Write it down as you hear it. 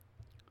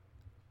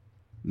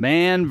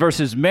Man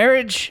versus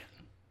Marriage,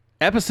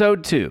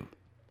 Episode 2.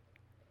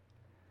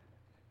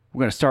 We're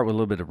going to start with a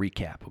little bit of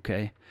recap,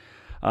 okay?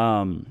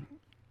 All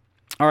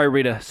right,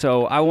 Rita.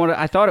 So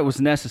I thought it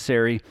was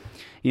necessary,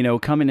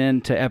 coming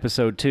into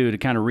Episode 2 to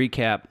kind of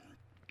recap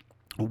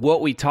what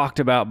we talked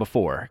about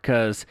before,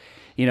 because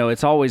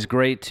it's always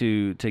great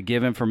to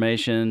give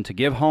information, to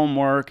give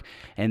homework,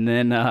 and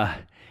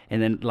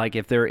then like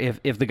if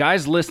the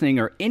guys listening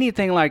are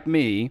anything like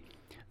me,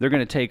 they're going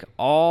to take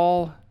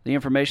all the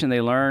information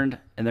they learned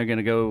and they're going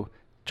to go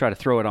try to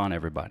throw it on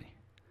everybody.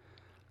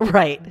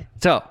 Right.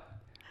 So,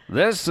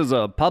 this is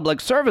a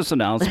public service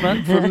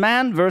announcement for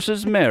Man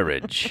versus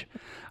Marriage.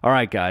 All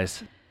right,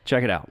 guys,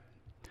 check it out.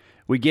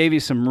 We gave you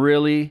some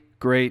really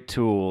great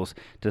tools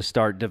to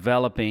start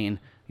developing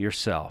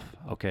yourself,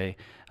 okay?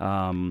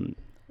 Number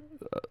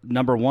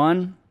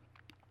one,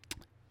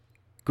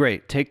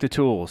 great. Take the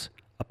tools,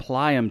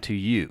 apply them to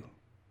you.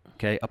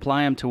 Okay,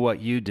 apply them to what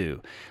you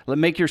do.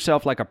 Make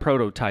yourself like a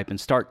prototype and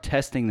start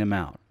testing them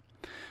out.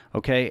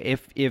 Okay,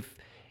 if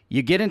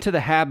you get into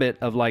the habit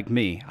of, like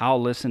me, I'll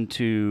listen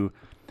to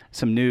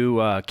some new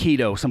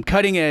some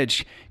cutting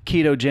edge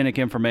ketogenic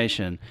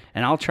information,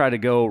 and I'll try to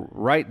go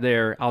right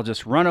there. I'll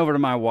just run over to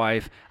my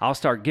wife. I'll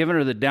start giving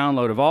her the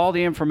download of all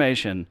the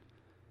information,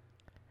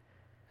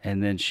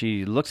 and then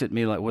she looks at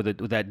me like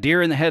with that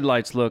deer in the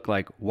headlights look,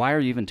 like, why are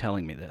you even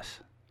telling me this?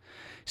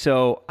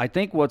 So I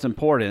think what's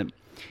important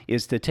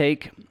is to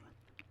take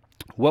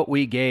what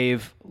we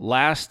gave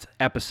last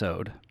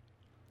episode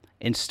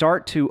and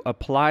start to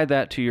apply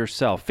that to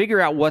yourself. Figure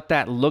out what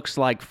that looks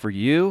like for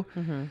you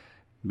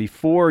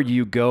before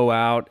you go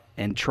out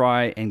and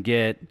try and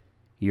get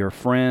your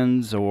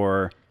friends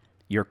or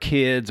your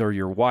kids or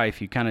your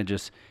wife. You kind of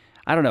just,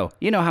 I don't know.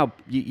 You know how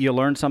you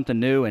learn something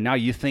new and now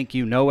you think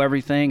you know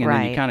everything, and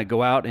then you kind of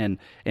go out and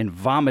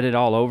vomit it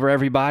all over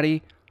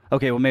everybody?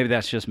 Okay, well, maybe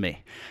that's just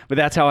me, but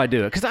that's how I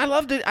do it. Because I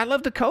love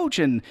to coach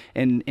and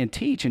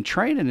teach and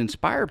train and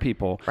inspire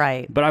people.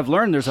 Right. But I've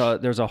learned there's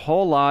a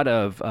whole lot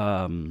of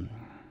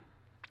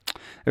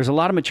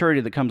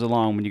maturity that comes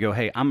along when you go,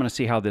 hey, I'm going to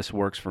see how this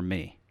works for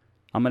me.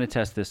 I'm going to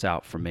test this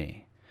out for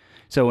me.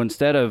 So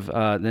instead of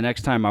the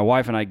next time my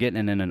wife and I get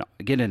in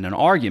an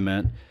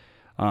argument,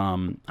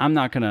 I'm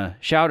not going to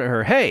shout at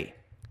her, hey,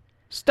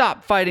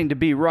 stop fighting to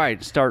be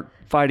right. Start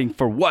fighting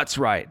for what's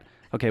right.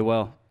 Okay,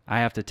 well, I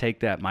have to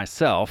take that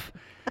myself,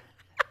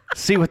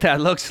 see what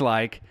that looks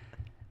like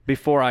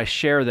before I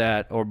share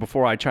that, or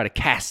before I try to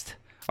cast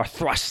or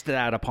thrust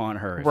that upon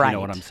her, if you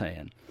know what I'm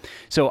saying.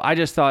 So I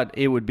just thought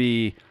it would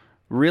be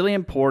really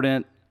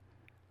important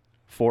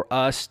for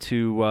us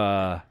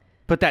to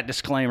put that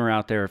disclaimer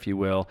out there, if you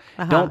will.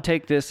 Don't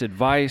take this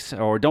advice,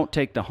 or don't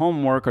take the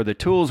homework or the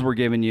tools we're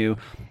giving you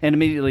and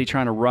immediately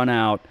trying to run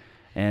out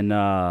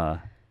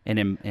and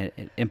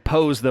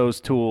impose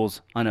those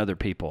tools on other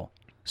people.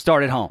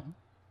 Start at home.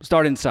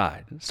 Start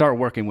inside. Start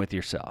working with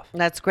yourself.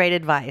 That's great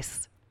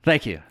advice.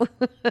 Thank you.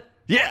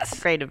 Yes.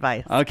 Great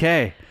advice.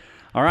 Okay.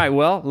 All right.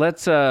 Well,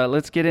 let's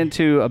get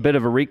into a bit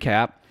of a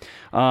recap.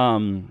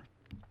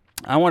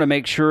 I want to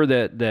make sure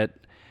that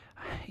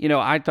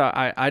I thought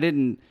I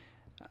didn't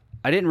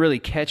really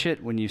catch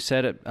it when you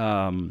said it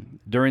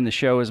during the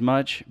show as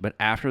much, but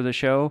after the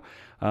show,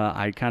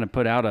 I kind of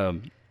put out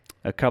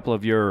a couple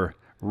of your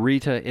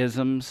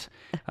Rita-isms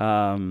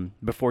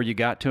before you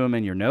got to them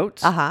in your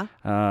notes.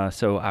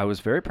 So I was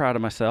very proud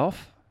of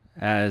myself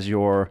as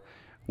your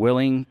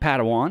willing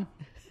Padawan,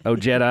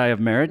 Jedi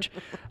of marriage.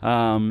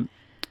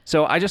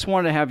 So I just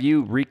wanted to have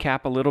you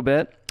recap a little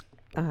bit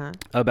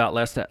about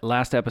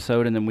last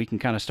episode, and then we can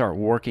kind of start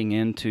working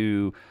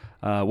into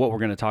what we're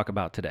going to talk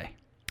about today.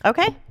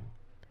 Okay.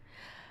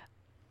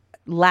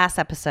 Last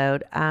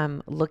episode,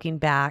 looking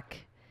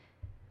back,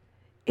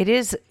 it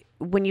is...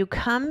 when you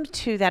come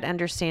to that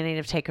understanding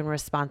of taking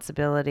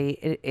responsibility,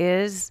 it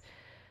is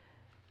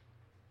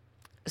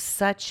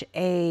such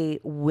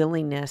a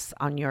willingness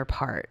on your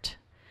part.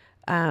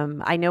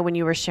 I know when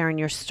you were sharing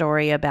your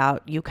story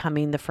about you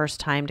coming the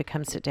first time to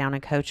come sit down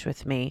and coach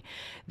with me,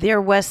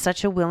 there was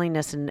such a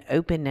willingness and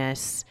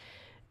openness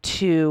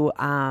to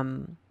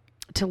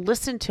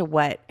listen to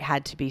what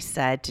had to be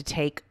said, to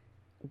take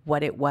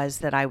what it was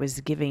that I was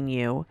giving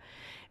you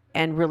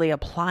and really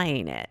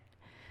applying it.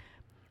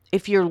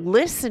 If you're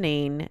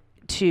listening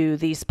to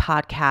these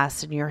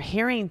podcasts and you're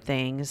hearing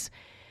things,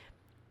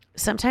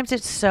 sometimes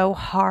it's so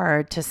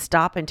hard to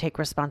stop and take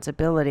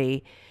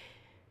responsibility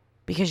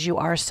because you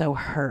are so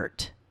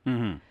hurt.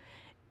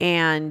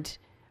 And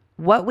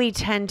what we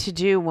tend to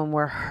do when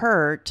we're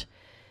hurt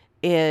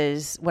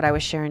is what I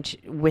was sharing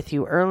with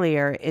you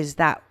earlier, is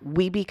that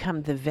we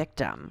become the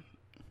victim.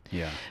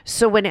 Yeah.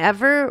 So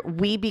whenever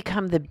we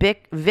become the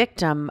big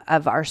victim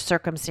of our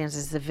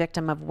circumstances, the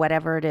victim of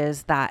whatever it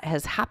is that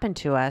has happened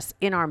to us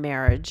in our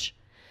marriage,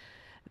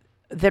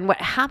 then what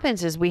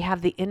happens is we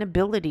have the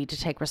inability to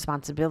take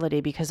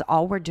responsibility, because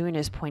all we're doing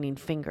is pointing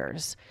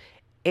fingers.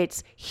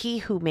 It's he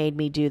who made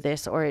me do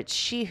this, or it's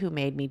she who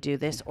made me do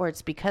this, or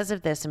it's because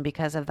of this and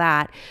because of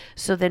that.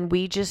 So then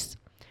we just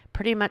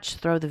pretty much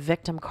throw the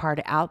victim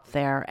card out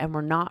there, and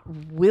we're not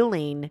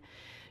willing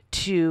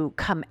to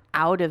come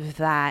out of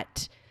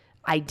that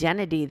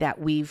identity that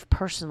we've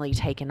personally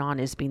taken on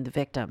as being the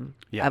victim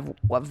of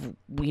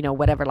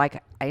whatever.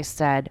 Like I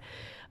said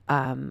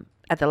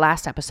at the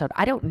last episode,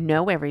 I don't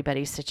know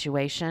everybody's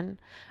situation.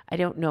 I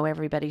don't know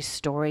everybody's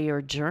story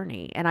or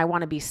journey. And I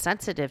want to be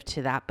sensitive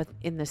to that. But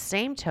in the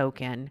same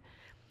token,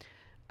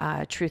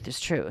 truth is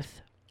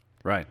truth.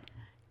 Right.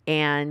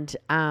 And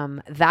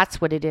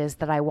that's what it is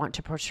that I want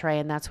to portray.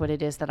 And that's what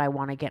it is that I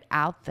want to get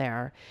out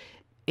there,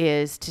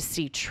 is to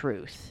see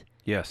truth.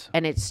 Yes.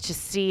 And it's to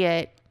see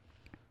it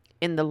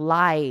in the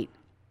light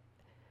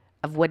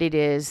of what it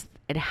is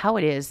and how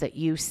it is that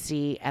you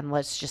see, and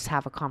let's just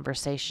have a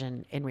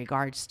conversation in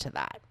regards to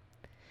that.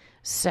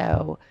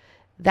 So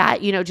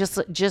that,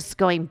 just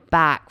going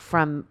back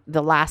from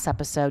the last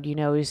episode,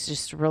 is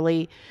just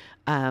really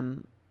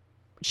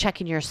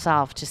checking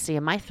yourself to see,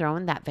 am I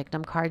throwing that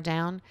victim card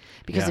down?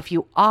 Because if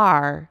you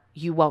are,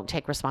 you won't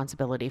take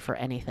responsibility for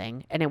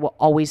anything, and it will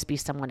always be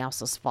someone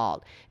else's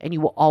fault, and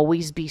you will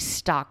always be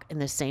stuck in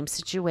the same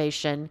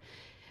situation.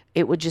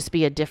 It would just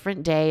be a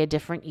different day, a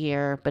different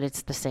year, but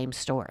it's the same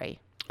story.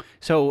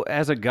 So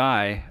as a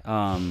guy,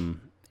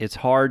 it's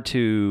hard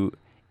to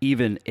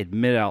even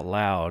admit out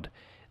loud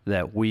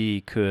that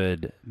we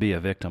could be a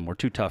victim. We're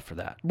too tough for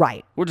that.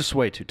 Right. We're just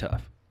way too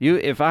tough.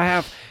 If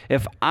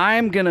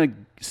I'm going to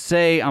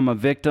say I'm a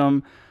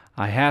victim,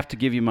 I have to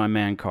give you my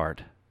man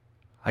card.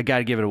 I got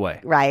to give it away.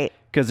 Right.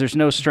 Because there's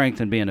no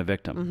strength in being a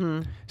victim.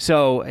 Mm-hmm.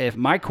 So if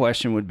my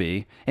question would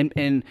be,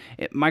 and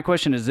my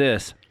question is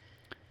this,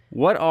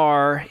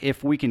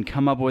 if we can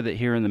come up with it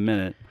here in the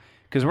minute,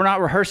 because we're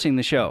not rehearsing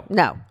the show.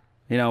 No.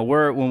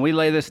 When we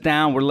lay this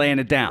down, we're laying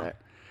it down.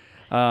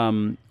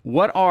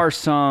 What are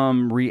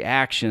some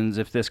reactions,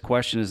 if this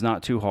question is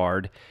not too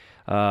hard,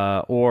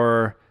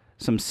 or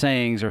some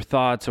sayings or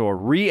thoughts or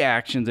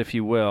reactions, if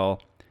you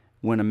will,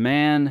 when a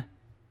man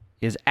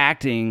is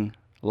acting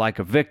like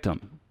a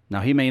victim? Now,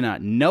 he may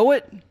not know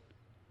it,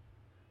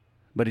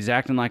 but he's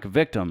acting like a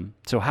victim.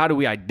 So how do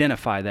we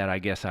identify that, I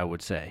guess I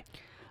would say?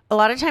 A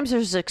lot of times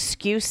there's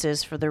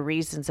excuses for the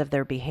reasons of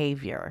their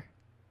behavior.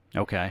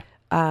 Okay.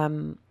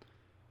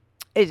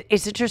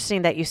 It's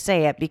interesting that you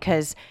say it,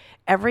 because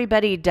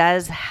everybody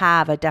does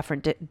have a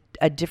different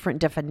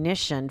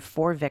definition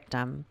for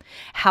victim.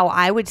 How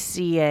I would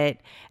see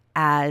it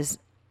as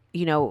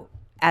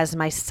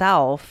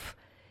myself,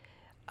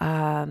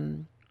 I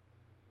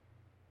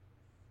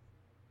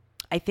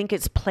think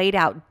it's played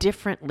out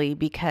differently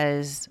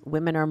because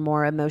women are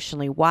more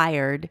emotionally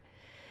wired.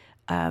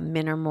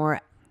 Men are more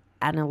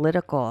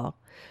analytical.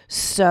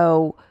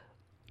 So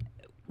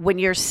when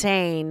you're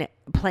saying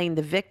playing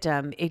the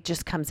victim, it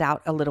just comes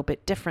out a little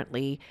bit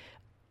differently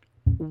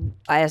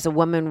as a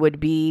woman would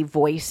be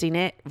voicing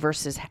it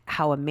versus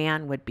how a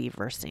man would be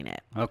voicing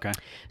it. Okay.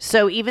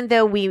 So even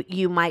though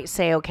you might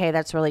say, okay,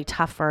 that's really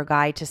tough for a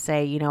guy to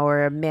say,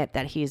 or admit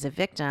that he's a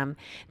victim,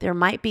 there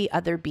might be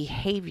other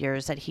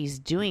behaviors that he's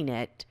doing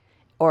it,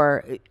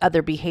 or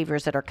other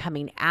behaviors that are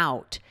coming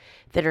out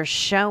that are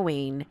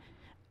showing,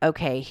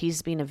 okay,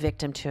 he's being a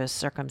victim to a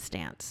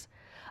circumstance.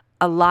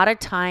 A lot of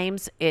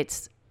times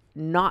it's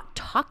not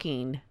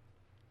talking.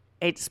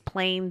 It's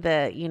playing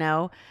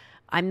the,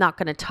 I'm not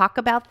going to talk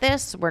about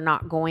this. We're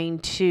not going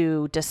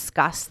to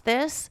discuss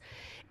this.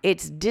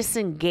 It's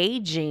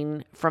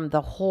disengaging from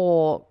the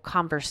whole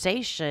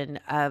conversation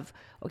of,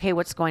 okay,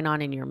 what's going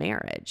on in your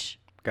marriage?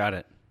 Got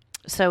it.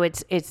 So it's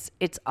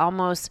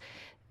almost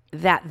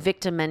that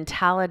victim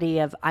mentality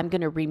of, I'm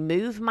going to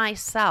remove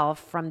myself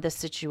from the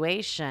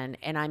situation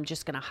and I'm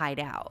just going to hide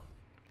out.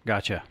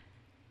 Gotcha.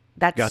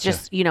 That's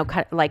just, kind of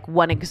like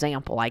one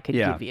example I could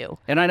give you.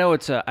 And I know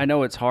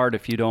it's hard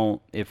if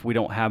we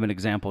don't have an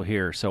example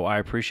here. So I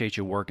appreciate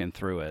you working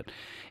through it.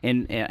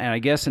 And I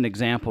guess an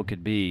example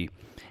could be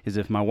is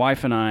if my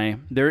wife and I,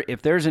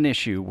 if there's an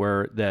issue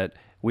that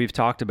we've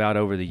talked about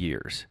over the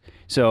years.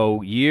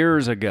 So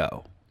years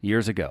ago,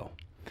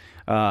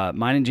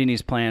 mine and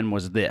Jeannie's plan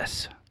was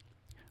this.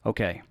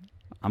 Okay,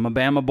 I'm a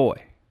Bama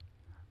boy.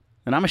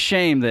 And I'm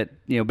ashamed that,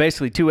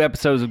 basically 2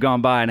 episodes have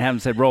gone by and I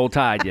haven't said Roll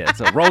Tide yet.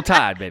 So Roll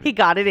Tide, baby. He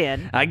got it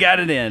in. I got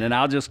it in, and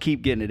I'll just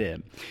keep getting it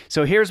in.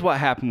 So here's what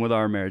happened with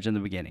our marriage in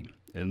the beginning.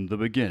 We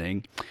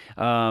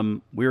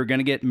were going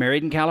to get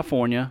married in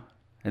California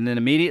and then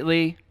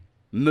immediately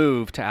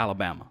move to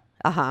Alabama.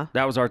 Uh-huh.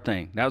 That was our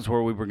thing. That was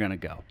where we were going to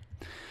go.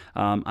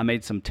 I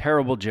made some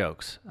terrible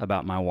jokes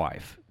about my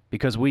wife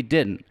because we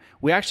didn't.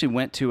 We actually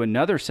went to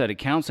another set of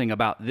counseling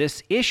about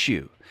this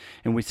issue,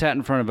 and we sat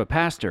in front of a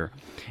pastor,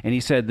 and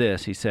he said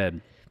this. He said,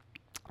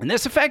 and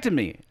this affected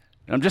me.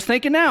 And I'm just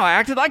thinking now, I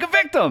acted like a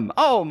victim.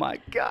 Oh, my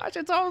gosh,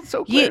 it's all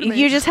so clear to me.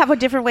 You just have a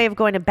different way of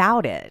going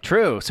about it.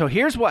 True. So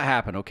here's what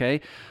happened,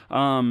 okay?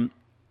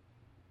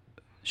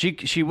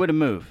 She wouldn't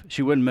move.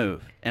 She wouldn't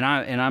move. And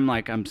I'm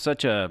like, I'm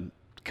such a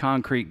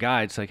concrete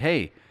guy. It's like,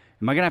 hey,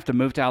 am I going to have to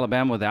move to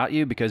Alabama without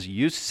you? Because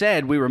you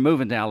said we were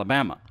moving to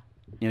Alabama.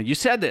 You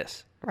said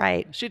this.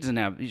 Right. She's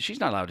not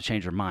allowed to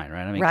change her mind,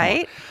 right? I mean,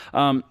 right.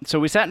 So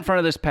we sat in front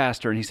of this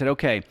pastor, and he said,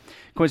 okay,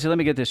 Quincy, let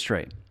me get this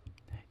straight.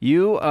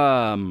 You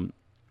want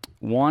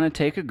to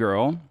take a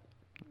girl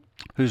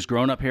who's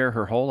grown up here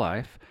her whole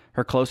life.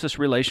 Her closest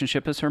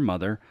relationship is her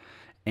mother.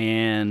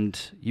 And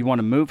you want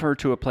to move her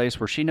to a place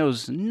where she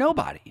knows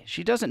nobody.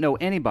 She doesn't know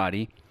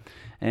anybody.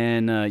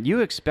 And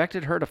you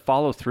expected her to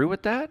follow through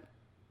with that?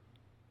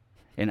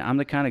 And I'm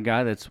the kind of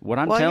guy that's, what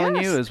I'm telling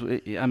you is,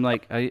 I'm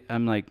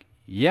like,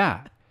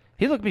 yeah.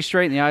 He looked me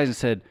straight in the eyes and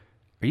said,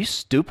 "Are you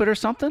stupid or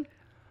something?"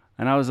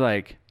 And I was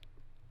like,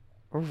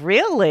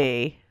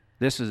 really?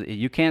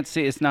 You can't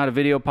see, it's not a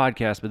video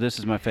podcast, but this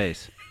is my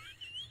face.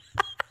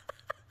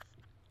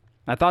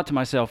 I thought to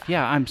myself,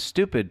 yeah, I'm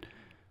stupid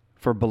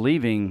for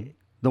believing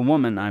the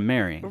woman I'm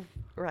marrying.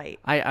 Right.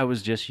 I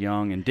was just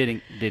young and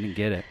didn't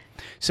get it.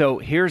 So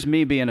here's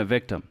me being a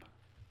victim.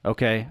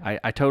 Okay,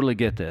 I totally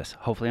get this.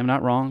 Hopefully I'm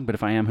not wrong, but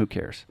if I am, who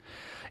cares?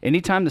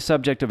 Anytime the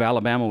subject of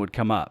Alabama would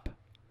come up,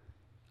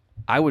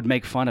 I would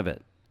make fun of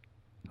it.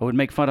 I would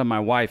make fun of my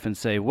wife and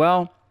say,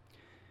 well,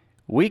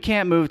 we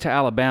can't move to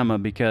Alabama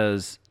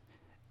because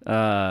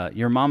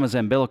your mama's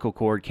umbilical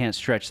cord can't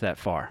stretch that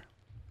far.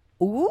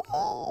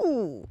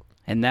 Ooh.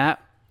 And that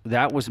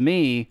was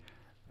me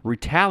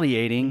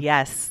retaliating.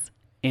 Yes.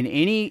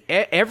 In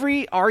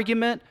every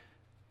argument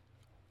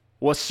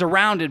was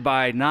surrounded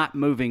by not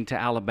moving to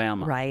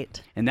Alabama.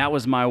 Right. And that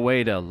was my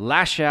way to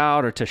lash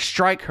out or to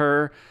strike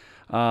her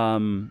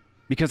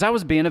because I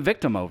was being a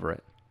victim over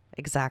it.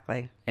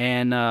 Exactly.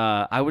 And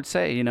I would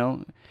say,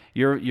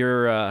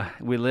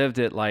 we lived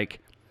at like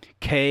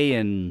K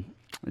and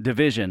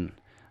Division.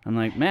 I'm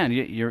like, man,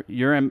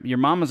 your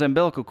mama's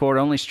umbilical cord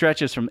only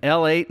stretches from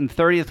L8 and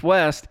 30th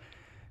West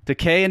to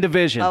K and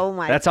Division. Oh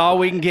my! That's all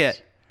we can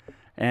get.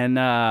 And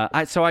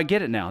so I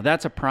get it now.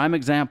 That's a prime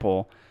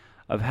example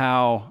of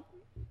how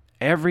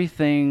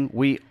everything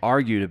we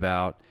argued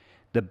about,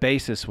 the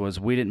basis was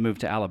we didn't move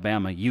to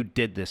Alabama. You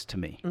did this to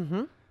me.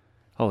 Mm-hmm.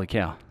 Holy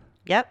cow.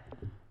 Yep.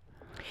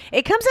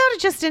 It comes out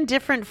just in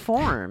different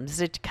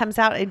forms. It comes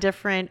out in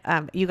different.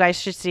 You guys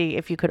should see,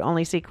 if you could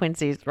only see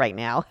Quincy's right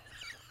now.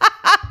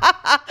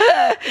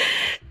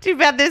 Too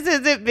bad this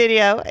isn't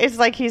video. It's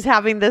like he's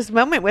having this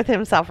moment with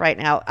himself right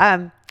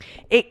now.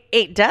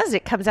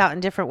 It comes out in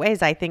different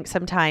ways. I think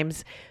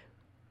sometimes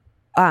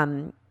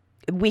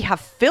we have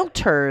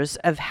filters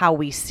of how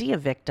we see a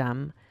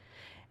victim,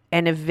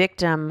 and a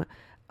victim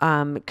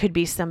could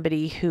be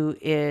somebody who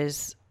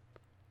is,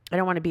 I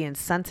don't want to be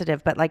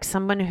insensitive, but like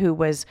someone who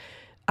was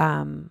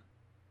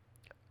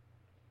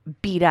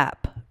beat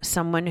up,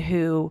 someone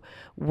who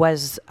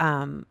was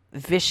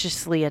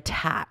viciously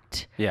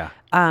attacked. Yeah.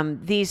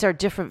 These are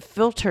different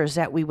filters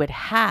that we would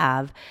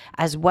have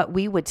as what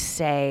we would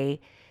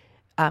say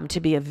to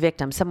be a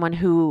victim. Someone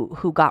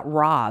who got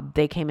robbed.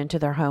 They came into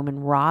their home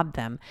and robbed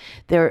them.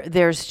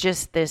 There's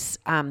just this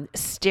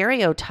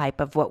stereotype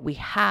of what we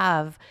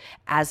have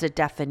as a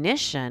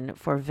definition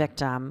for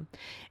victim,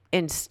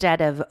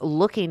 instead of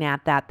looking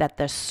at that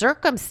the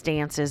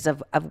circumstances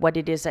of what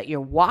it is that you're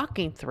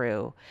walking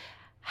through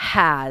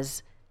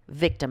has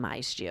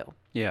victimized you.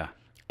 Yeah.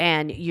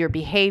 And your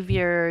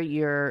behavior,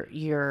 your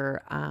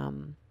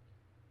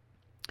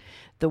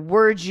the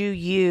words you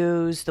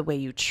use, the way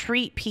you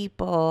treat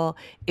people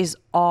is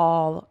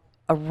all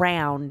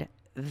around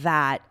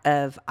that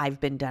of I've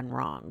been done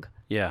wrong.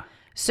 Yeah.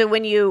 So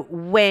when you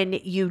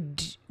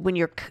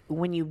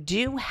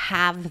do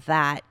have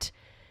that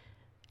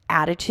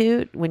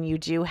attitude, when you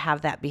do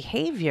have that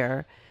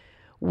behavior,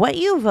 what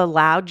you've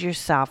allowed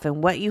yourself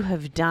and what you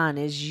have done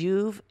is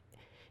you've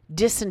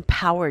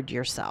disempowered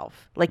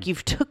yourself. Like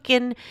you've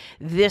taken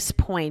this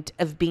point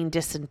of being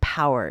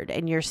disempowered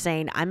and you're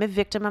saying, I'm a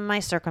victim of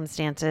my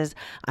circumstances.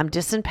 I'm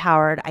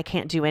disempowered. I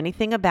can't do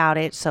anything about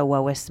it. So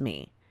woe is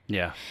me.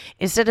 Yeah.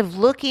 Instead of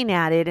looking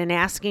at it and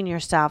asking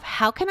yourself,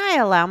 how can I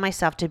allow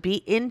myself to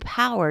be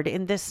empowered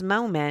in this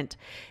moment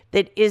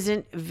that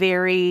isn't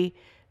very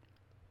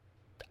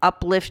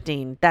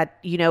uplifting, that,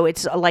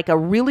 it's like a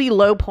really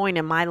low point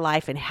in my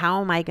life, and how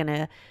am I going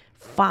to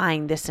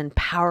find this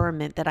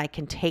empowerment that I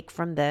can take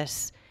from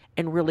this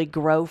and really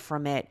grow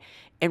from it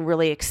and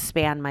really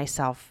expand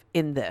myself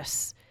in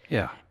this.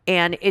 Yeah.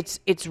 And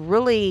it's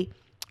really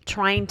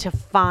trying to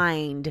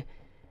find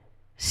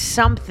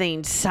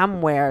something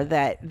somewhere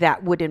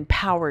that would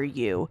empower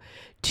you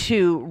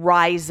to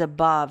rise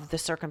above the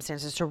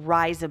circumstances, to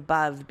rise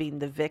above being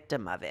the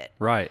victim of it.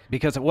 Right.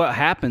 Because what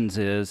happens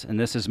is, and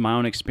this is my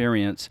own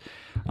experience,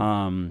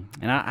 and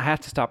I have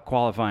to stop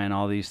qualifying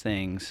all these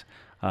things,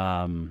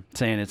 saying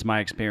it's my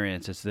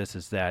experience, it's this,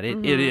 it's that.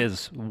 It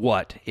is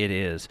what it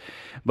is.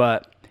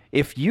 But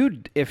if you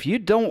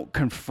don't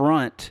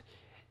confront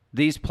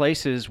these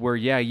places where,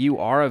 you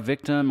are a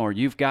victim or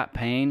you've got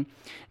pain,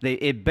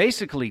 it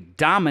basically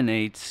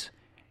dominates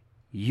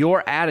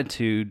your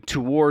attitude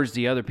towards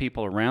the other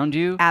people around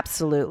you.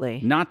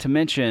 Absolutely. Not to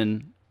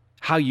mention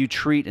how you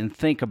treat and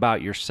think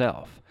about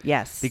yourself.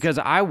 Yes. Because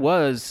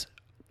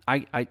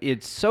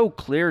it's so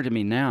clear to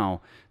me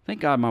now. Thank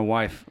God my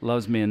wife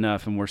loves me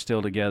enough and we're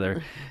still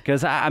together.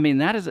 Because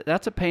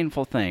that's a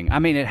painful thing. I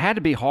mean, it had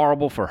to be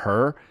horrible for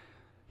her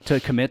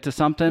to commit to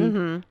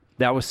something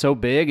that was so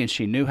big, and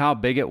she knew how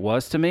big it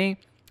was to me.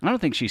 I don't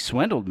think she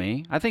swindled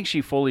me. I think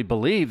she fully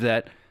believed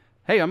that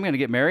hey, I'm going to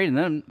get married and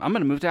then I'm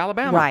going to move to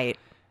Alabama. Right.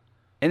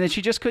 And then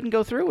she just couldn't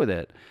go through with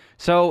it.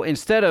 So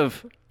instead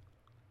of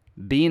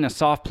being a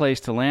soft place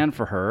to land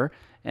for her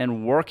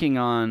and working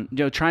on,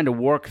 trying to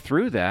work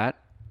through that,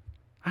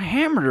 I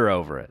hammered her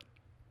over it.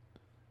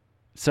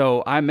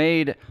 So I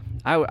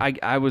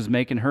was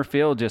making her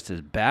feel just as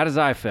bad as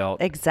I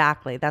felt.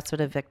 Exactly. That's what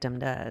a victim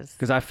does.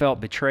 Because I felt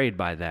betrayed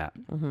by that.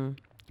 Mm-hmm.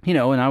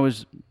 And I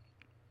was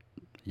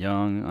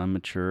young,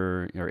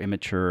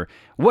 immature,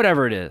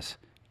 whatever it is.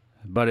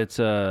 But it's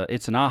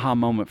an aha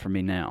moment for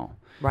me now.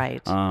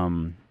 Right.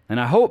 And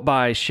I hope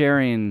by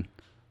sharing,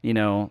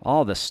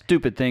 all the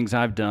stupid things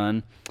I've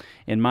done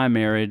in my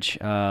marriage,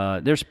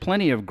 there's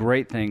plenty of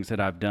great things that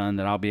I've done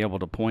that I'll be able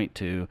to point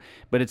to,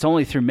 but it's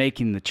only through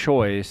making the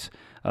choice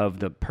of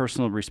the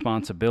personal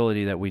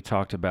responsibility that we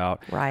talked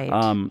about. Right.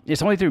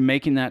 It's only through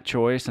making that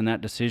choice and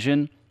that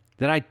decision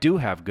that I do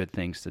have good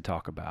things to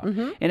talk about.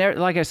 Mm-hmm. And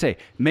like I say,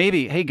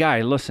 maybe, hey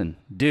guy, listen,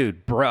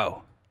 dude,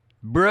 bro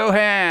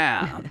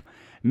ham.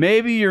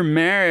 Maybe your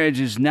marriage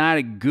is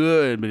not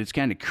good, but it's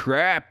kind of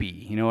crappy.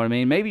 You know what I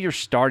mean? Maybe you're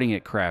starting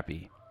it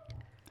crappy.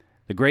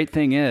 The great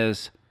thing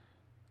is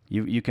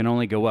you can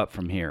only go up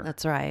from here.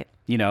 That's right.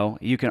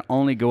 You can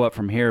only go up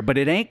from here, but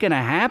it ain't going to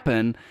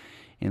happen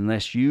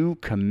unless you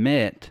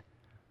commit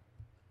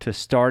to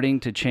starting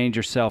to change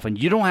yourself.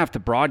 And you don't have to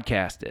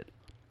broadcast it.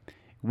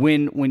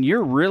 When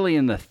you're really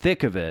in the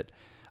thick of it,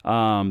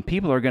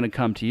 people are going to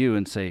come to you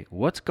and say,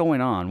 what's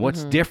going on?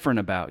 What's different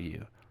about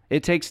you?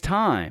 It takes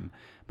time.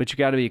 But you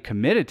got to be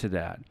committed to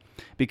that,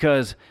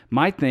 because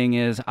my thing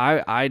is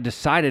I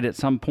decided at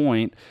some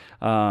point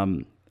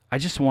I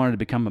just wanted to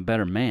become a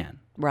better man.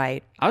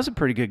 Right. I was a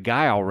pretty good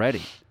guy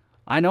already.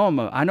 I know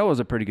I was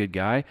a pretty good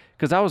guy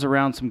because I was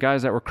around some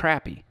guys that were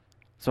crappy.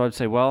 So I'd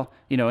say, well,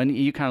 and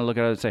you kind of look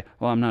at it and say,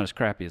 well, I'm not as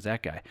crappy as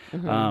that guy.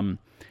 Mm-hmm.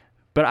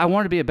 But I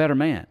wanted to be a better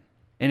man.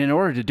 And in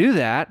order to do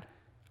that,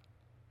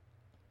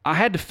 I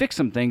had to fix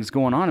some things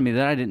going on in me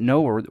that I didn't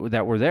know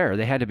that were there.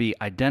 They had to be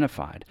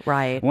identified.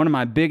 Right. One of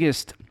my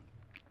biggest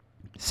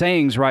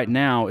sayings right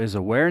now is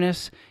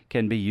awareness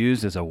can be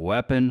used as a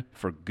weapon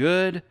for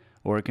good,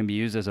 or it can be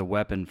used as a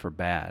weapon for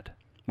bad,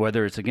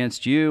 whether it's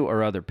against you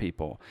or other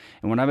people.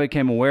 And when I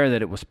became aware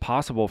that it was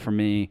possible for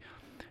me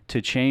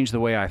to change the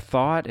way I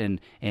thought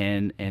and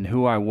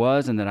who I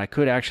was, and that I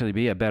could actually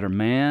be a better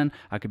man,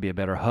 I could be a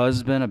better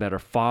husband, a better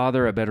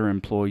father, a better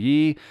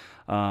employee,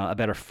 a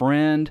better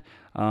friend,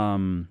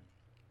 I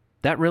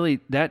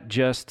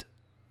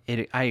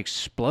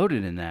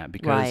exploded in that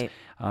because, right.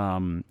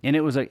 And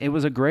it was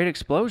a great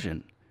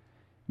explosion,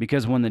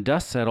 because when the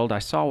dust settled, I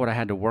saw what I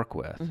had to work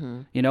with,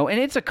 and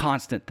it's a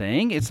constant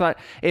thing. It's like,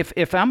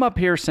 if I'm up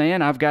here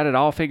saying I've got it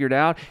all figured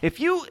out,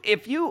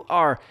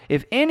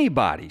 if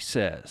anybody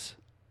says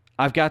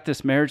I've got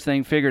this marriage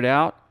thing figured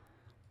out,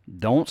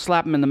 don't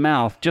slap them in the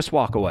mouth. Just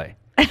walk away.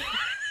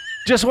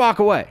 Just walk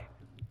away.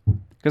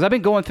 Because I've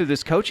been going through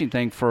this coaching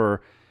thing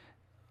for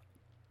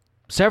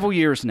several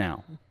years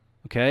now,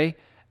 okay?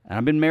 And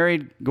I've been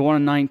married going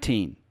on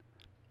 19.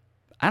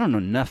 I don't know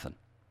nothing.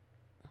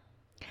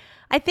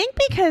 I think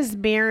because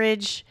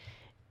marriage,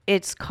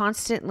 it's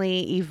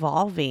constantly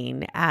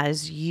evolving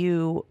as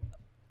you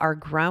are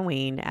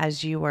growing,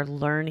 as you are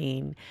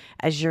learning,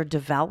 as you're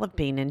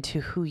developing into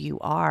who you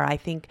are. I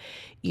think,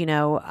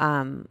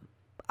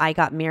 I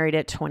got married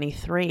at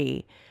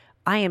 23.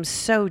 I am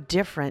so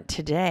different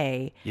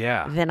today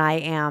than I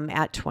am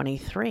at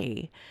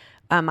 23.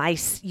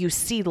 You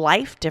see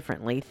life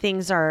differently.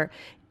 Things are,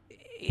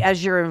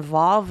 as you're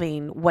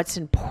evolving, what's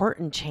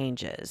important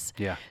changes.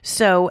 Yeah.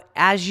 So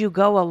as you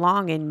go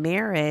along in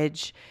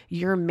marriage,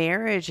 your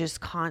marriage is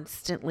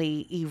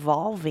constantly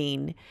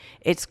evolving.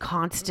 It's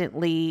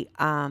constantly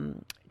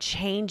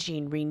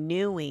changing,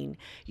 renewing.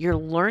 You're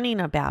learning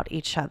about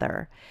each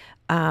other.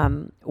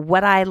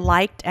 What I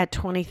liked at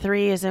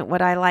 23 isn't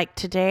what I like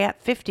today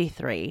at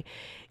 53.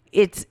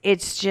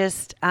 It's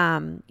just,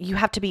 you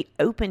have to be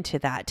open to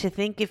that, to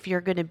think if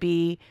you're going to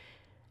be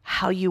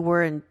how you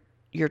were in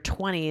your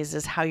 20s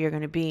is how you're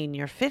going to be in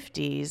your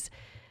 50s.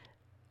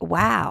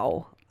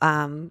 Wow.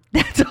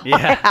 That's all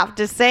I have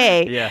to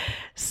say. Yeah.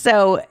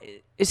 So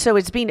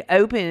it's being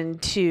open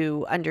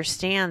to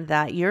understand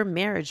that your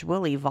marriage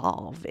will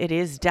evolve. It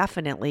is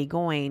definitely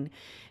going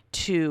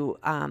to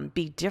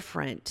be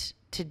different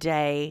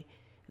today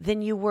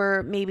than you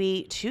were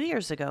maybe 2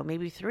 years ago,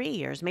 maybe 3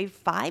 years, maybe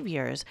 5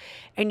 years.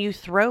 And you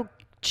throw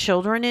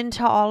children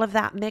into all of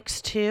that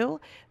mix too,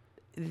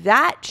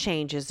 that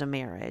changes a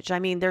marriage. I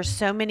mean, there's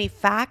so many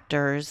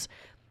factors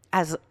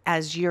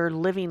as you're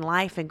living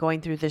life and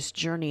going through this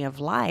journey of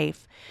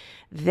life,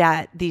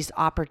 that these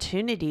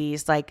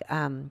opportunities, like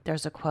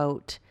there's a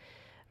quote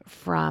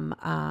from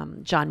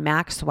John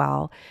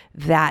Maxwell,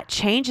 that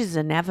change is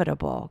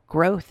inevitable,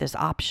 growth is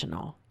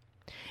optional.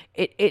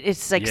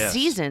 It's like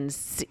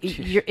seasons.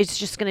 It's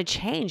just going to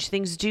change.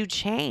 Things do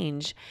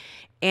change,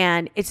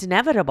 and it's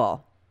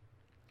inevitable.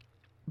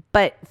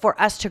 But for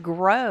us to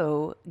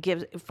grow,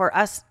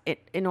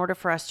 in order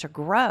for us to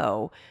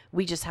grow,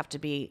 we just have to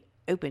be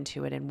open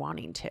to it and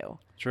wanting to.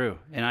 True.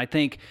 And I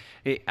think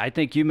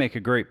you make a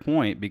great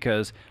point,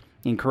 because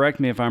and correct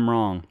me if I'm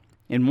wrong,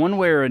 in one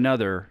way or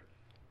another,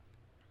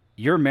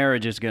 your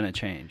marriage is going to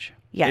change.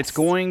 Yes. It's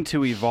going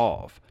to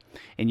evolve.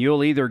 And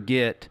you'll either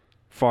get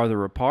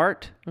farther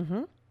apart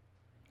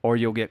or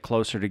you'll get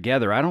closer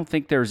together. I don't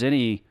think there's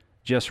any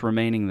just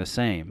remaining the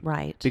same.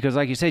 Right. Because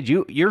like you said,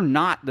 you're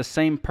not the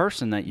same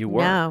person that you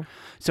were. No.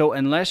 So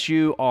unless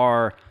you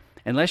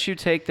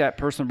take that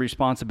personal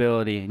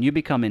responsibility and you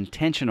become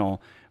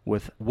intentional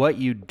with what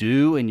you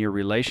do in your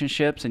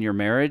relationships and your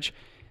marriage,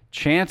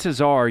 chances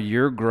are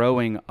you're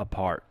growing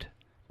apart.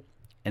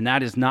 And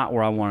that is not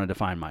where I wanted to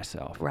find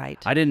myself. Right.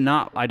 I did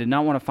not want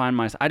to find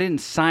myself. I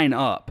didn't sign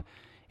up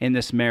in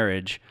this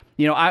marriage.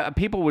 You know,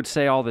 people would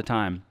say all the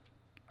time,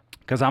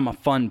 because I'm a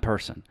fun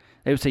person,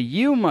 they would say,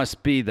 "You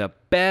must be the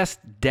best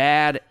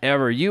dad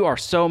ever. You are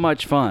so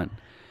much fun."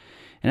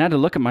 And I had to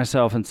look at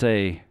myself and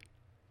say,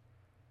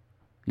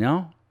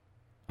 no,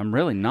 I'm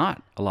really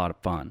not a lot of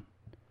fun.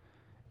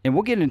 And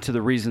we'll get into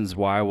the reasons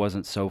why I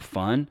wasn't so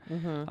fun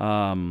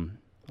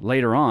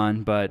later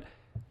on, but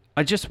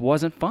I just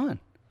wasn't fun.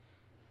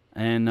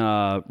 And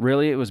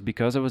really it was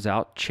because I was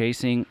out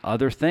chasing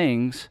other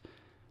things,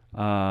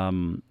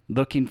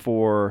 looking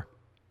for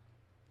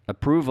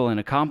approval and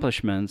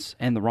accomplishments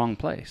in the wrong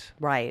place.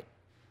 Right.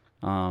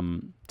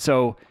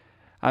 So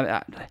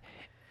I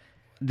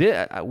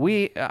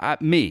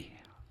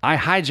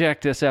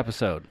hijacked this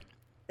episode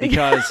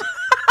because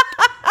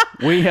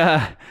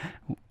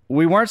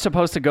we weren't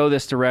supposed to go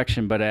this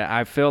direction, but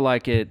I feel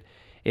like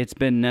it's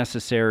been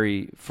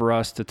necessary for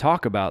us to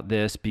talk about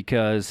this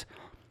because,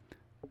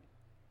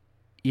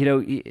 you know,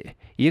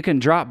 you can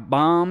drop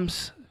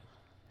bombs,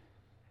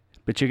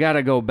 but you got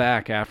to go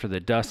back after the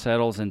dust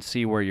settles and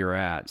see where you're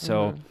at.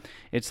 So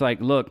it's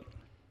like, look,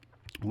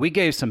 we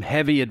gave some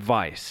heavy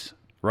advice,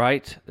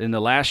 right? In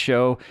the last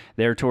show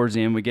there towards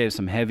the end, we gave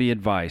some heavy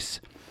advice.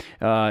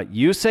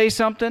 You say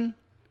something,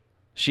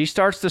 she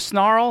starts to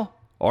snarl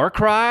or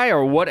cry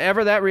or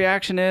whatever that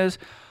reaction is,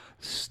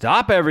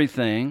 stop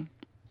everything.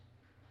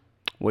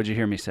 What'd you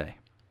hear me say?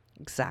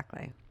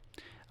 Exactly.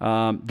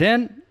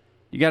 Then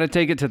you got to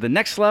take it to the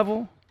next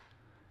level,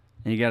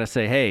 and you got to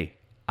say, hey,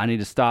 I need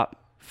to stop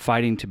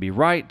fighting to be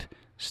right,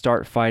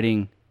 start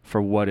fighting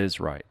for what is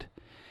right.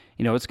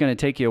 You know, it's going to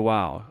take you a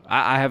while.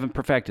 I haven't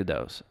perfected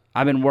those.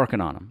 I've been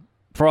working on them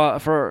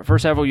for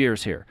several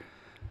years here.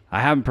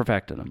 I haven't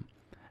perfected them.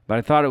 But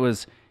I thought it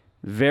was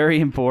very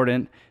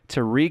important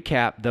to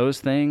recap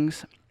those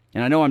things.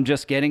 And I know I'm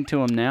just getting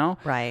to them now.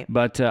 Right.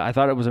 But I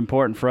thought it was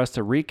important for us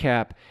to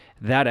recap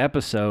that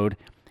episode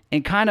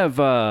and kind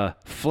of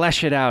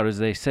flesh it out, as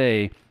they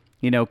say,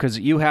 you know, because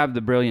you have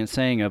the brilliant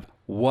saying of,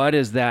 what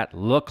does that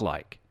look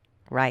like?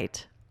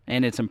 Right.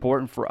 And it's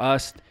important for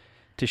us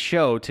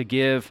to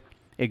give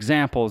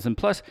examples. And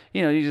plus,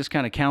 you know, you just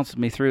kind of counseled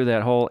me through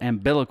that whole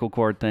umbilical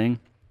cord thing.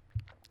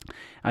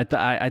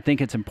 I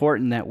think it's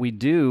important that we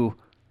do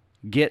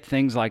get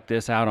things like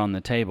this out on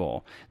the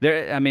table.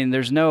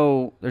 There's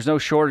no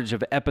shortage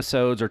of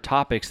episodes or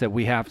topics that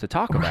we have to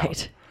talk about.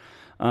 Right.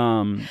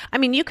 I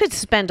mean, you could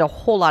spend a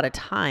whole lot of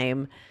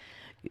time.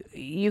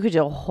 You could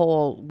do a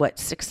whole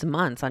 6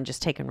 months on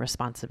just taking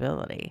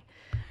responsibility.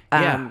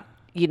 Yeah.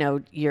 You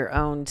know, your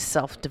own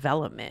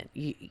self-development,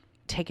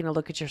 taking a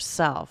look at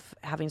yourself,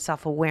 having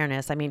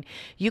self-awareness. I mean,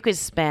 you could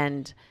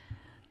spend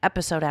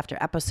episode after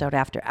episode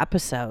after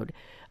episode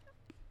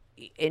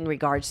in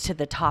regards to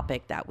the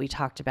topic that we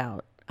talked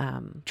about.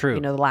 True.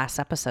 You know, the last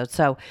episode.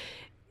 So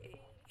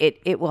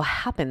it will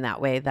happen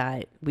that way,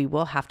 that we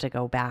will have to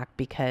go back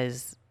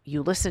because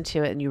you listen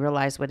to it and you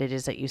realize what it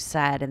is that you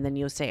said, and then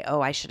you'll say,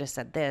 oh, I should have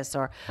said this,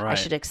 or Right. I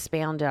should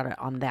expound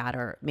on that,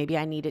 or maybe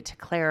I needed to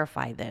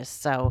clarify this.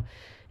 So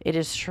it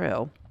is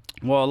true.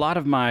 Well, a lot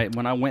of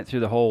when I went through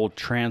the whole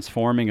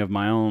transforming of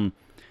my own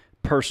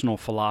personal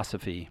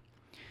philosophy,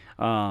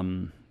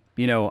 you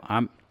know,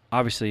 I'm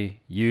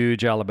obviously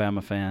huge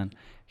Alabama fan,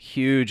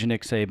 huge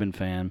Nick Saban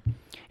fan.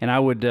 And I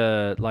would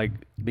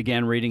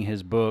began reading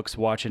his books,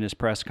 watching his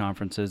press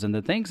conferences, and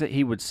the things that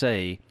he would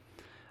say,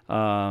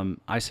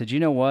 I said,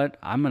 you know what?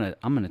 I'm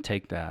gonna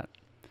take that.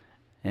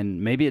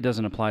 And maybe it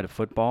doesn't apply to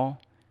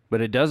football, but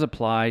it does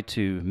apply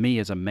to me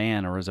as a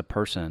man or as a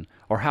person,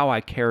 or how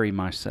I carry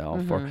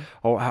myself, or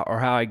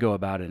how I go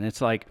about it. And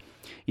it's like,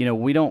 you know,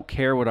 we don't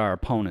care what our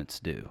opponents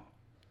do.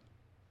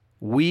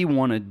 We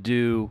want to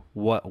do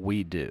what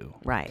we do.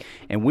 Right.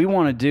 And we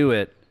want to do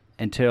it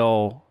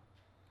until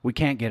we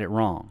can't get it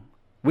wrong.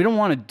 We don't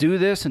want to do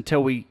this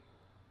until we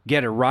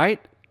get it right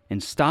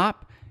and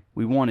stop.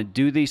 We want to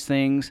do these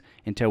things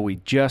until we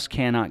just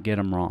cannot get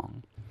them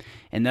wrong.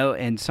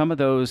 And some of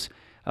those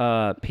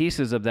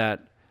pieces of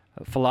that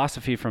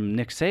philosophy from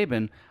Nick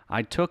Saban,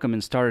 I took them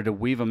and started to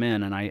weave them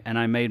in, and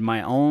I made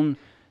my own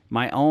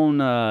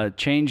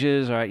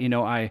changes. Or, you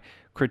know, I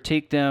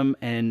critiqued them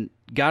and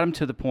got them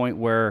to the point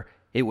where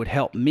it would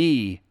help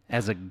me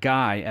as a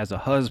guy, as a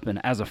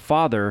husband, as a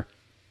father,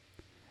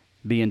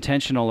 be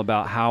intentional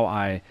about how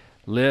I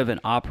live and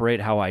operate,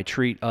 how I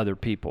treat other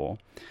people.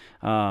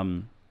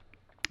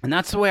 And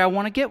that's the way I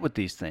want to get with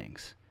these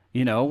things.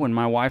 You know, when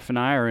my wife and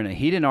I are in a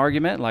heated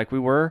argument like we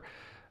were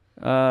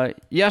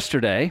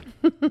yesterday,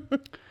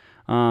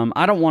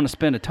 I don't want to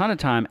spend a ton of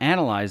time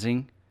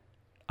analyzing.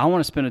 I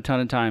want to spend a ton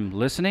of time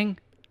listening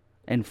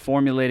and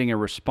formulating a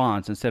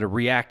response instead of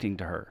reacting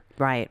to her.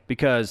 Right.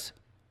 Because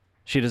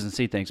she doesn't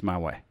see things my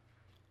way.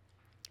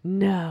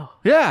 No.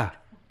 Yeah.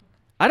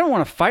 I don't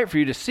want to fight for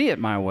you to see it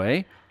my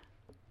way.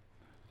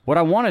 What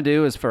I want to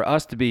do is for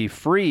us to be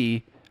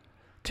free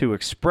to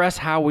express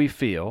how we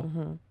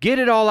feel, get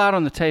it all out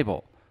on the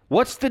table.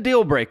 What's the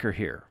deal breaker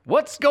here?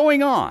 What's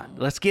going on?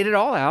 Let's get it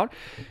all out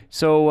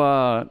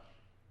so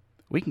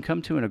we can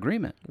come to an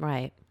agreement.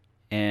 Right.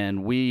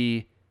 And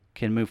we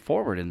can move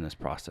forward in this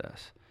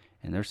process.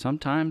 And there's some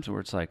times where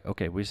it's like,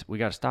 okay, we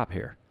got to stop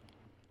here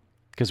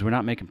because we're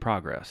not making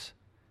progress.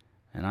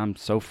 And I'm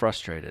so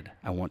frustrated.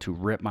 I want to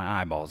rip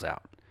my eyeballs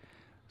out.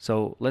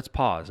 So let's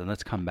pause and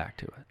let's come back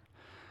to it.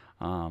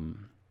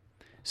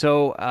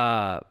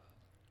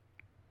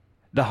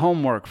 The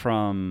homework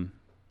from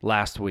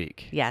last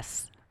week.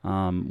 Yes.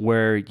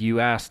 Where you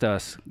asked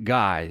us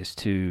guys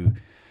to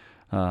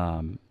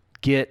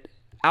get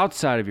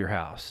outside of your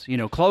house,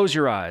 close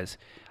your eyes.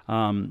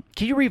 Can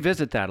you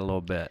revisit that a little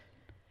bit?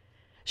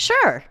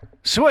 Sure.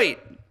 Sweet.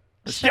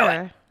 Let's do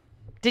it.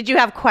 Did you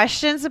have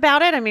questions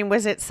about it? I mean,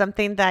 was it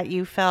something that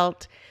you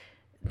felt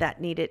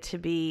that needed to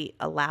be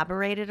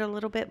elaborated a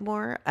little bit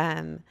more?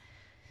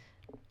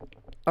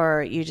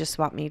 Or you just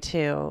want me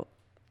to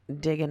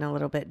dig in a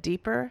little bit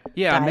deeper?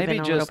 Yeah, maybe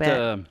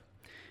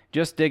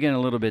just dig in a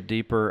little bit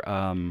deeper.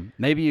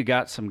 Maybe you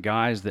got some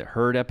guys that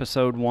heard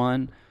episode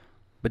 1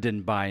 but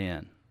didn't buy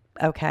in.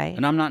 Okay.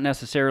 And I'm not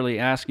necessarily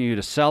asking you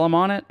to sell them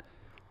on it,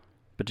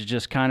 but to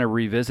just kind of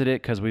revisit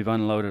it because we've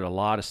unloaded a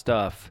lot of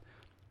stuff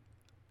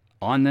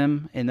on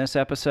them in this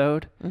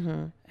episode.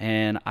 Mm-hmm.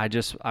 And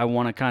I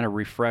want to kind of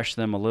refresh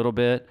them a little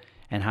bit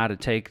and how to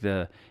take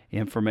the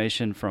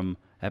information from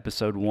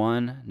episode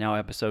 1, now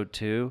episode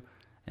 2,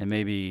 and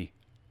maybe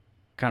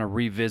kind of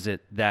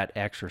revisit that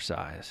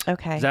exercise.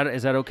 Okay.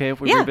 Is that okay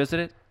if we revisit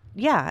it?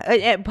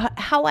 Yeah.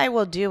 How I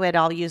will do it,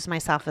 I'll use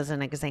myself as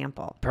an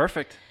example.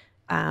 Perfect.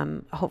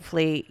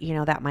 Hopefully,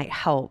 that might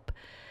help.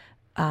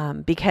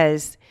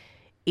 Because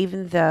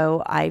even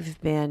though I've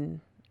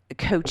been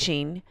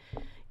coaching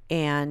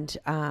and,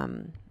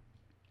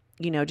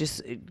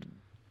 just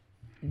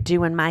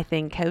doing my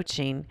thing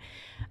coaching,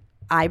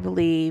 I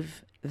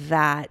believe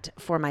that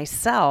for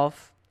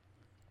myself,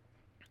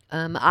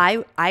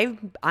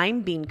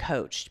 I'm being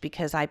coached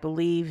because I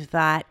believe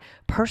that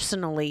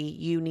personally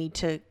you need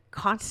to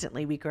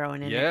constantly be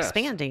growing and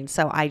expanding.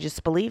 So I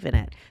just believe in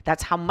it.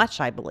 That's how much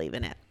I believe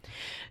in it.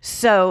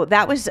 So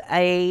that was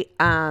a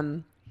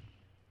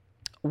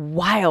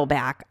while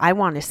back. I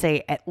want to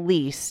say at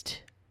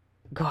least,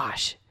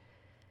 8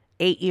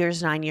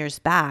 years, 9 years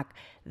back.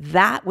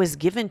 That was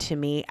given to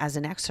me as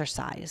an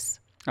exercise.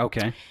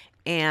 Okay.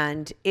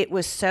 And it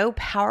was so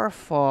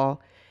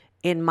powerful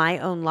in my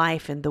own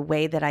life and the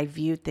way that I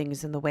viewed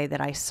things and the way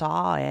that I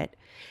saw it,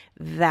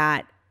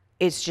 that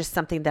it's just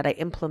something that I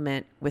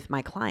implement with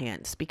my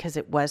clients because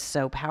it was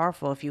so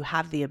powerful if you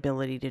have the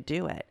ability to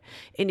do it.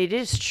 And it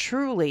is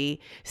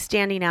truly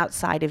standing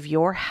outside of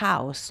your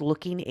house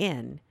looking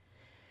in,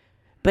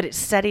 but it's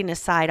setting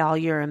aside all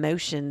your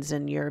emotions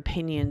and your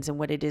opinions and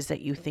what it is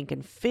that you think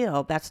and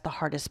feel. That's the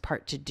hardest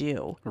part to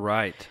do.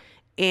 Right.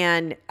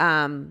 And,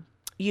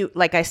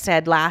 like I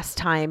said last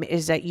time,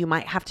 is that you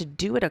might have to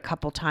do it a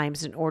couple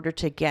times in order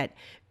to get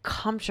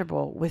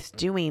comfortable with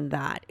doing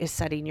that, is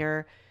setting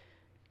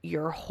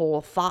your whole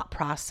thought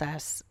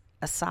process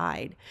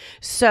aside.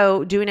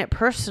 So doing it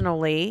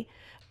personally,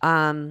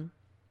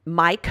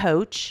 my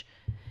coach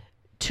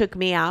took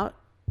me out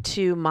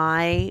to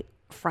my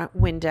front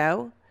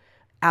window,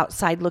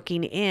 outside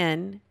looking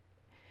in,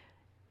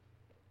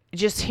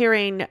 just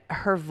hearing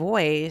her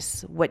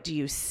voice. What do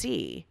you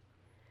see?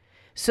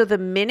 So the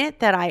minute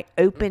that I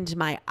opened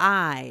my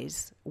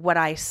eyes, what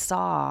I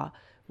saw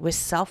was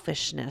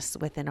selfishness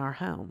within our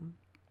home.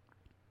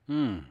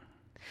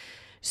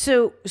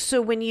 So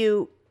when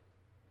you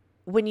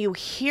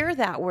hear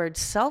that word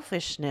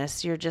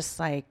selfishness, you're just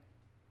like,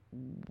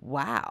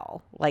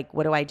 wow, like,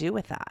 what do I do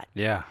with that?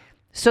 Yeah.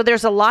 So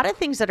there's a lot of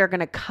things that are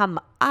going to come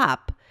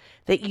up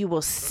that you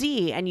will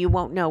see, and you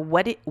won't know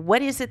what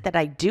is it that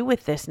I do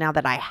with this now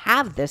that I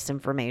have this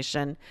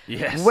information.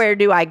 Yes. Where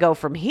do I go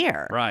from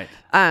here? Right.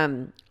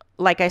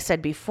 Like I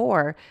said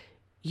before,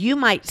 you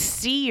might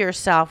see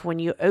yourself when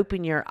you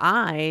open your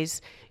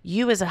eyes.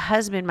 You as a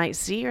husband might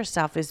see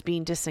yourself as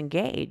being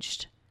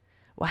disengaged.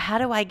 Well, how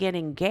do I get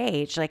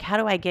engaged? Like, how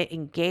do I get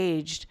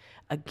engaged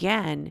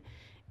again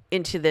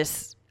into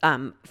this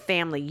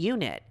family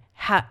unit?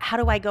 How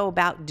do I go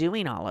about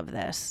doing all of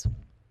this?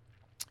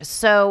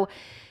 So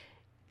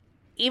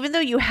even though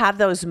you have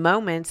those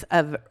moments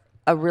of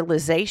a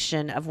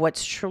realization of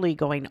what's truly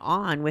going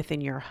on within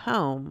your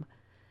home,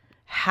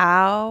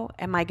 how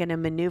am I going to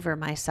maneuver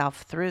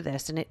myself through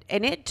this? And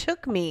it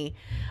took me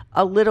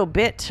a little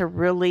bit to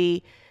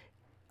really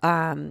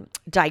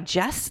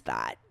digest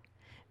that,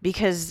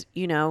 because,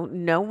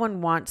 no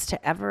one wants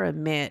to ever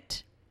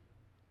admit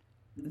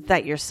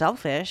that you're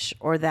selfish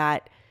or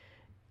that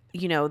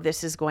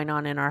this is going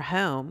on in our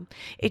home.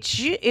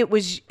 It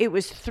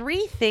was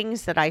three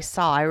things that I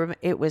saw.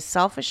 It was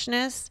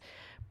selfishness,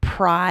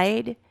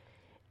 pride.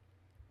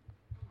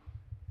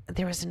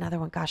 There was another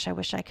one. Gosh, I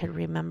wish I could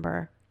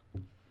remember.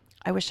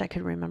 I wish I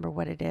could remember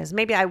what it is.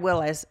 Maybe I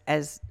will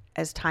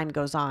as time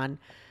goes on.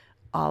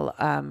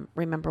 I'll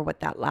remember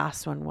what that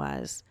last one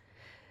was.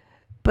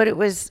 But it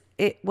was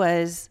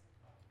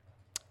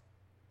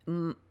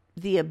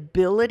the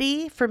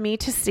ability for me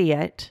to see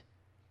it.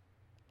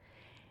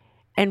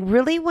 And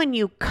really, when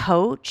you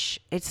coach,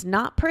 it's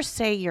not per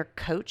se your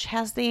coach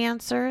has the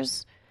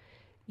answers.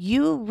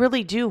 You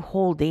really do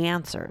hold the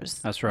answers.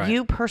 That's right.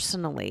 You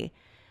personally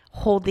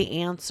hold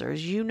the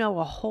answers. You know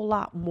a whole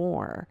lot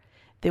more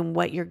than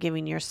what you're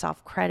giving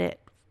yourself credit.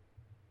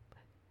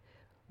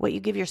 What you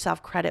give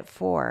yourself credit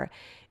for.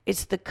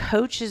 It's the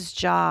coach's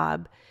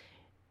job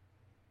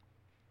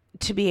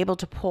to be able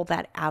to pull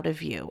that out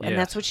of you. And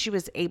that's what she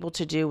was able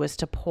to do, was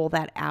to pull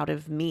that out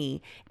of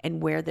me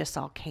and where this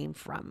all came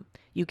from.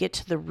 You get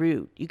to the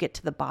root, you get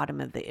to the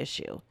bottom of the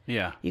issue.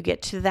 Yeah. You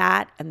get to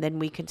that, and then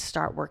we can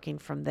start working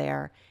from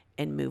there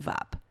and move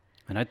up.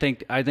 And I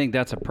think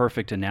that's a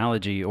perfect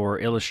analogy or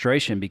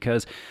illustration,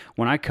 because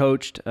when I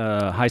coached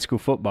high school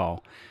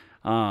football,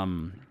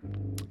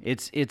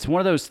 it's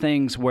one of those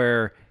things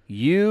where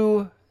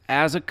you,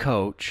 as a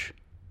coach,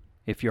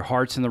 if your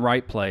heart's in the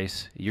right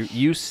place,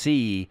 you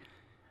see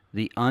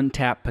the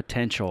untapped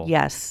potential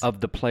of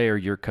the player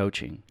you're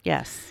coaching.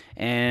 Yes.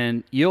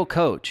 And you'll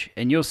coach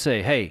and you'll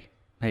say, hey,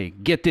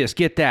 get this,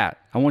 get that.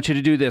 I want you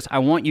to do this. I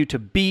want you to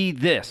be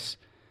this.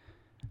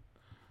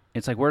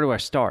 It's like, where do I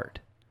start?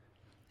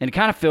 And it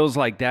kind of feels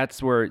like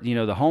that's where,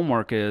 the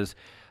homework is.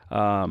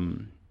 Where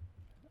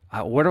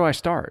do I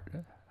start?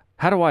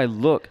 How do I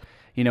look?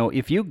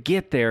 If you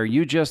get there,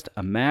 you just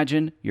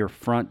imagine your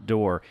front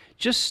door.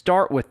 Just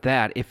start with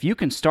that. If you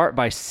can start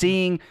by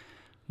seeing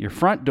your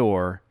front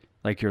door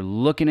like you're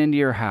looking into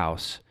your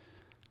house,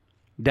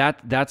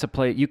 that's a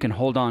place you can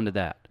hold on to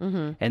that.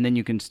 Mm-hmm. And then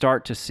you can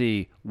start to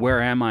see,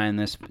 where am I in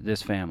this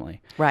family?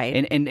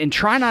 Right. And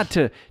try not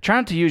to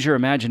use your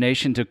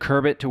imagination to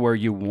curb it to where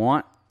you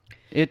want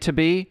it to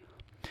be,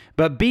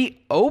 but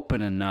be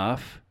open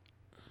enough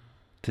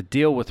to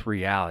deal with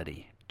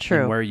reality.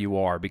 True. Where you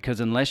are, because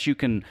unless you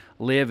can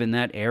live in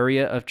that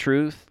area of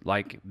truth,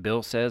 like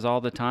Bill says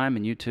all the time,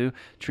 and you too,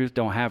 truth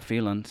don't have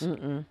feelings.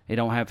 Mm-mm. It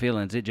don't have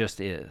feelings. It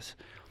just is.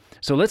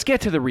 So let's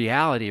get to the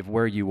reality of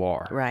where you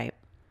are. Right.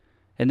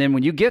 And then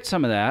when you get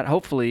some of that,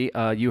 hopefully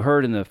you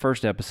heard in the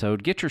first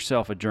episode, get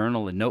yourself a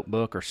journal, a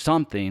notebook, or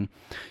something.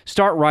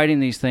 Start writing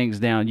these things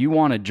down. You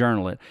want to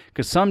journal it,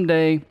 because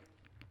someday,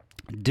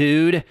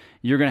 dude,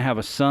 you're going to have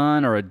a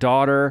son or a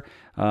daughter.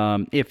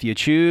 If you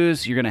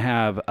choose, you're going to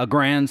have a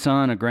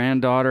grandson, a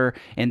granddaughter,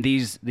 and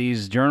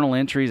these journal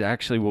entries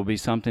actually will be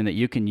something that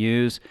you can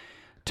use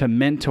to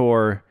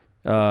mentor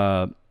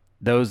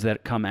those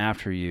that come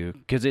after you,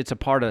 because it's a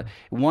part of,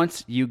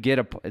 once you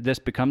get this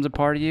becomes a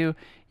part of you,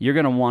 you're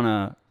going to want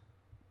to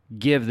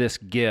give this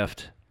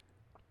gift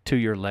to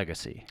your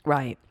legacy.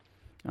 Right.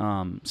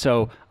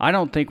 So I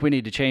don't think we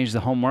need to change the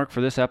homework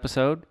for this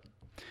episode.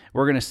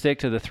 We're going to stick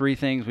to the three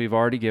things we've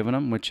already given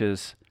them, which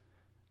is,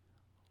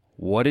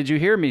 what did you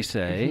hear me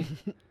say?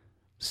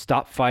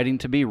 Stop fighting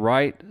to be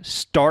right.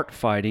 Start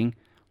fighting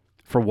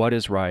for what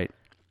is right.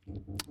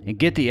 And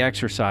get the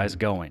exercise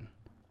going.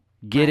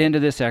 Get into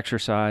this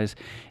exercise.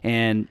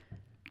 And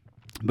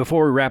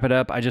before we wrap it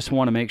up, I just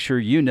want to make sure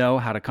you know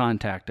how to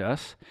contact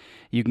us.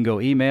 You can go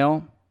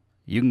email.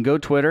 You can go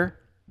Twitter.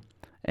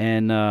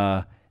 And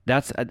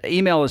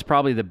email is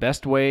probably the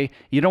best way.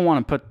 You don't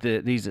want to put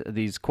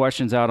these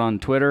questions out on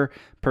Twitter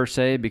per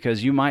se,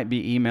 because you might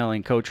be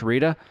emailing Coach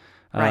Rita.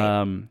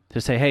 Right. To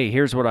say, hey,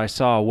 here's what I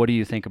saw. What do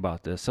you think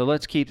about this? So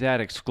let's keep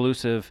that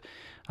exclusive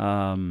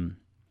to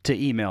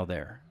email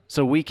there.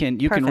 So you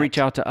can reach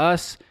out to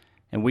us,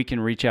 and we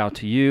can reach out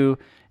to you,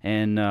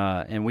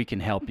 and we can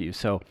help you.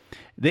 So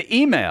the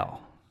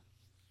email,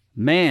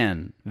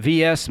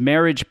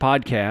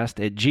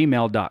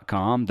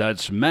 manvsmarriagepodcast@gmail.com.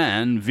 That's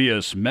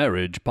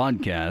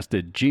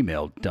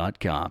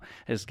manvsmarriagepodcast@gmail.com.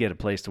 Let's get a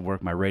place to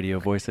work my radio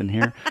voice in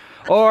here.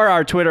 Or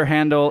our Twitter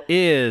handle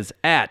is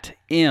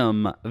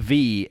 @MVSM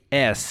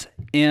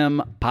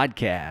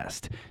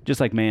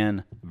Just like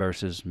man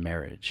versus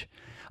marriage.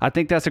 I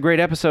think that's a great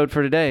episode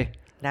for today.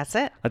 That's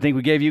it. I think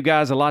we gave you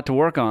guys a lot to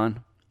work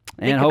on.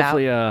 And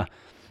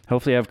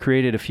hopefully I've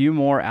created a few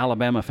more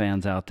Alabama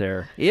fans out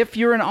there. If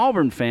you're an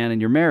Auburn fan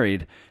and you're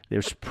married,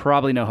 there's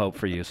probably no hope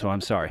for you, so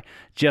I'm sorry.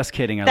 Just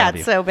kidding. I love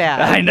you. That's so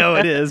bad. I know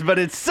it is, but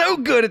it's so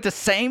good at the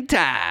same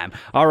time.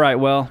 All right,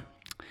 well,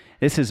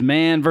 this is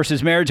Man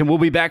versus Marriage, and we'll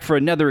be back for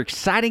another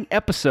exciting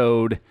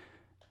episode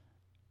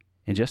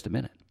in just a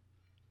minute.